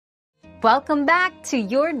Welcome back to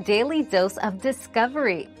your daily dose of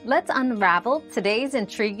discovery. Let's unravel today's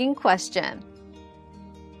intriguing question.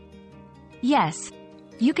 Yes,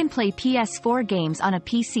 you can play PS4 games on a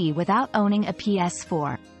PC without owning a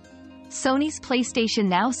PS4. Sony's PlayStation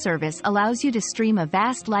Now service allows you to stream a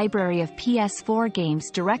vast library of PS4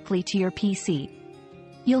 games directly to your PC.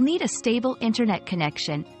 You'll need a stable internet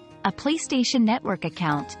connection, a PlayStation Network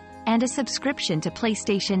account, and a subscription to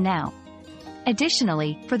PlayStation Now.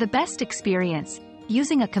 Additionally, for the best experience,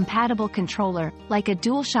 using a compatible controller, like a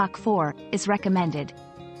DualShock 4, is recommended.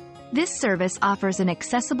 This service offers an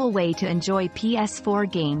accessible way to enjoy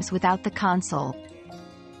PS4 games without the console.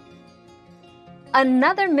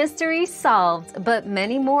 Another mystery solved, but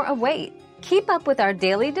many more await. Keep up with our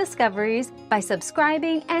daily discoveries by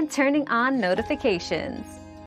subscribing and turning on notifications.